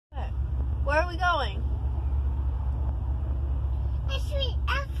Where are we going? Actually,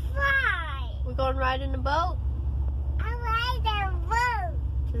 a fly. We're going riding a boat? I ride a boat.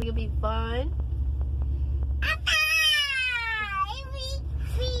 Is it gonna be fun?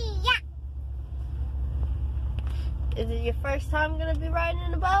 Is it your first time gonna be riding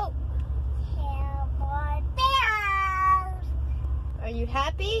in a boat? Are you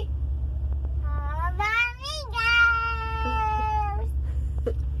happy?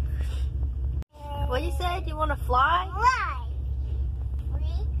 What you said? You want to fly? Fly. We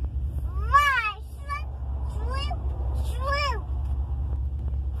fly. Swoop, swoop.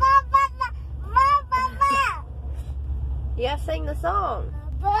 Ba, ba, ba, ba, ba, ba. You gotta sing the song.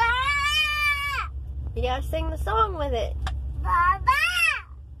 Ba, You gotta sing the song with it. ba, ba.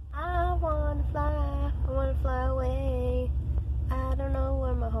 I wanna fly away. I don't know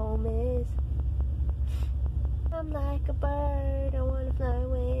where my home is. I'm like a bird, I wanna fly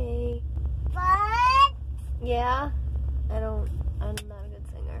away. But Yeah, I'm not a good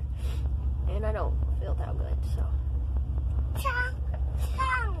singer. And I don't feel that good, so. chong,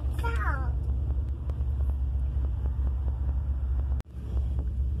 chong, chong.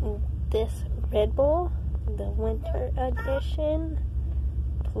 This Red Bull, the winter edition,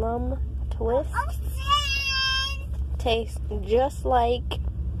 plum twist, Ocean. tastes just like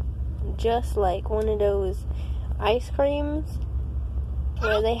one of those ice creams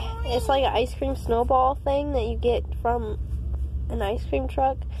where it's like an ice cream snowball thing that you get from an ice cream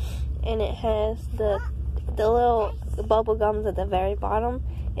truck, and it has the little bubble gums at the very bottom.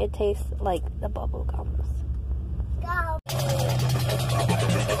 It tastes like the bubble gums. Go.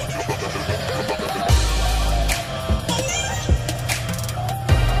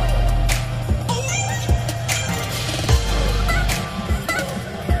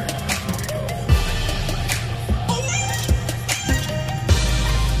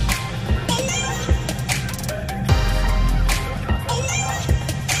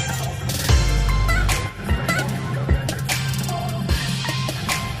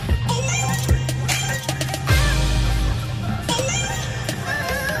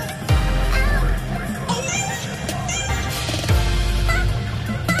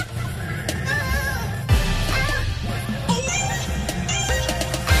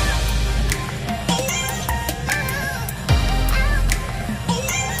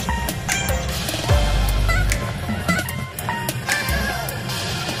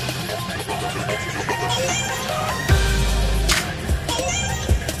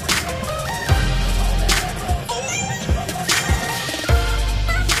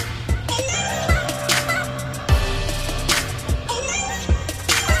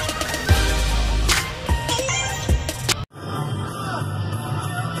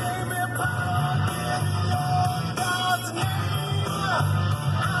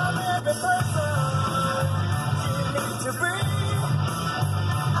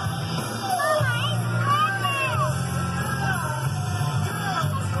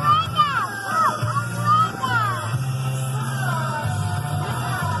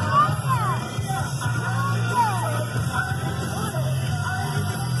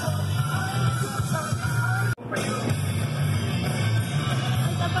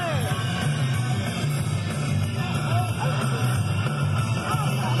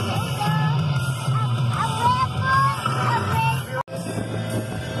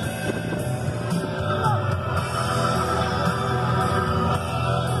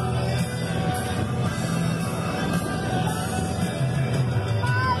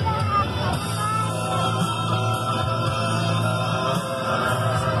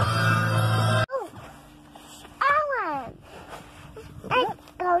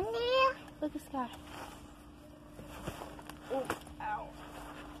 Look at the sky. Oh, ow.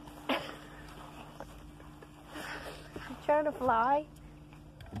 You trying to fly?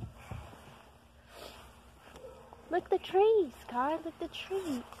 Look the trees, Sky. Look the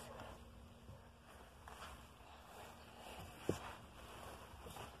trees.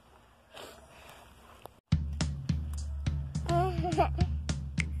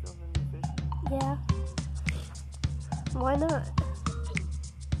 Yeah. Why not?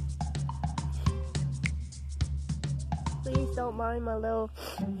 Please don't mind my little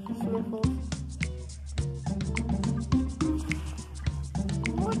sniffles.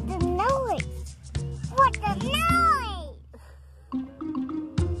 What the noise? What the noise?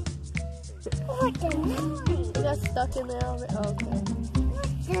 What the noise? You got stuck in the elevator. Oh, okay.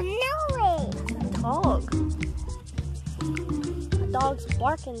 What's the noise? Dog. A dog's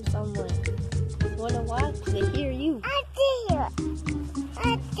barking somewhere. Wanna watch? They hear you. I did.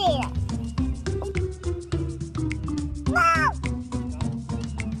 I did. Wow!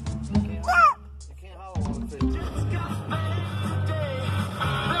 Wow!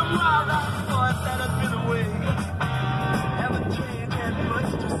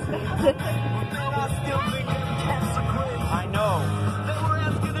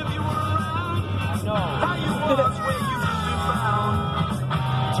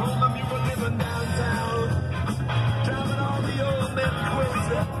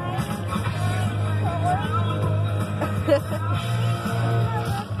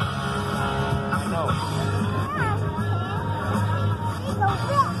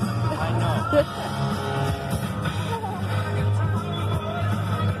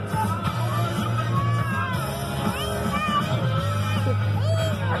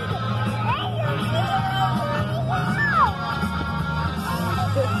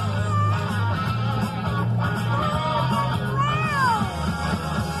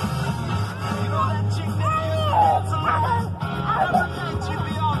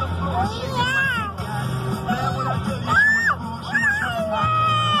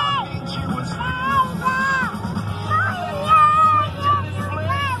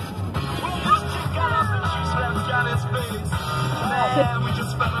 Yeah, we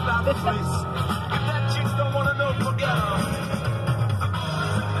just found about the place. If that chicks don't wanna know, forget her.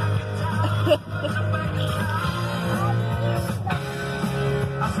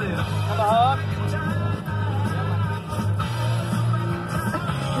 I said, have a hug?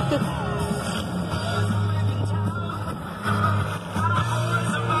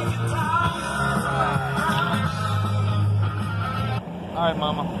 Alright,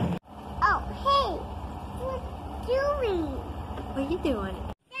 Mama. Oh, hey. What are you doing? What are you doing?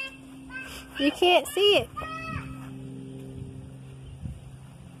 You can't see it.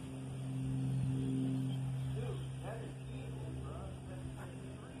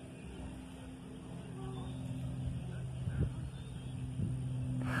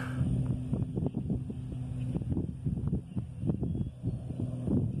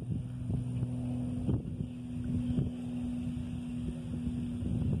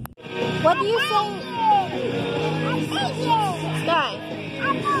 What do you say? Sky.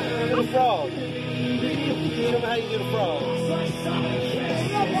 Do the frog. Show me how you do the frog.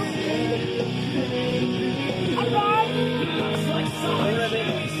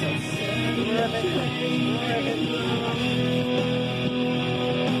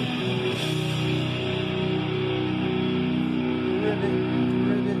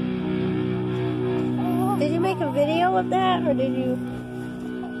 Did you make a video of that, or did you?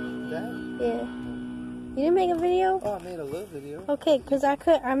 That? Yeah. You didn't make a video? Oh, I made a little video. Okay, cause I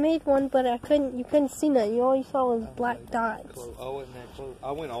made one, but I couldn't. You couldn't see nothing. You all you saw was black dots. I wasn't that close.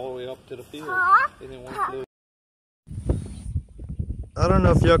 I went all the way up to the field. And then one flew. I don't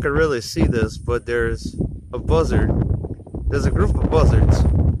know if y'all can really see this, but there's a buzzard. There's a group of buzzards.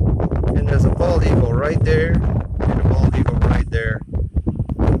 And there's a bald eagle right there. And a bald eagle right there.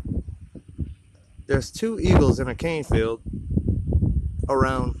 There's 2 eagles in a cane field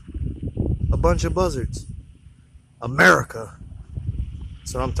around a bunch of buzzards. America.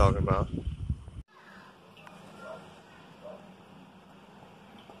 That's what I'm talking about.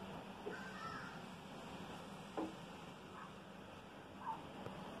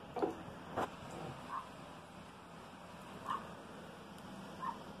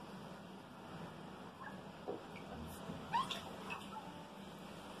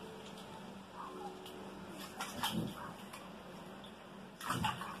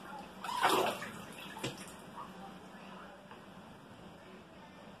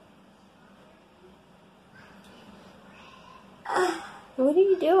 What are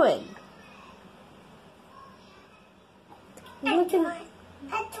you doing? You're looking.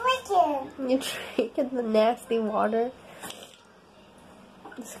 I'm drinking. You're drinking the nasty water.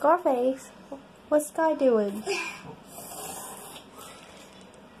 Scarface, what's Sky doing?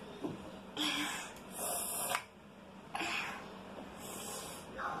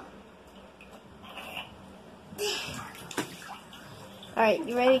 Alright,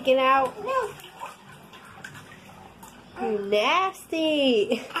 you ready to get out? No. You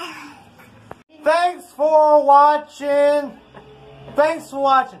nasty! Thanks for watching. Thanks for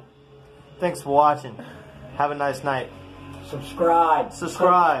watching. Thanks for watching. Have a nice night. Subscribe.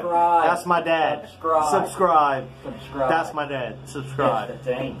 Subscribe. That's my dad. Subscribe. Subscribe. That's my dad. Subscribe. That's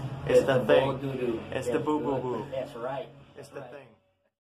the thing. It's the thing. Boo-doo-doo. It's the boo-boo-boo. That's right. It's the thing.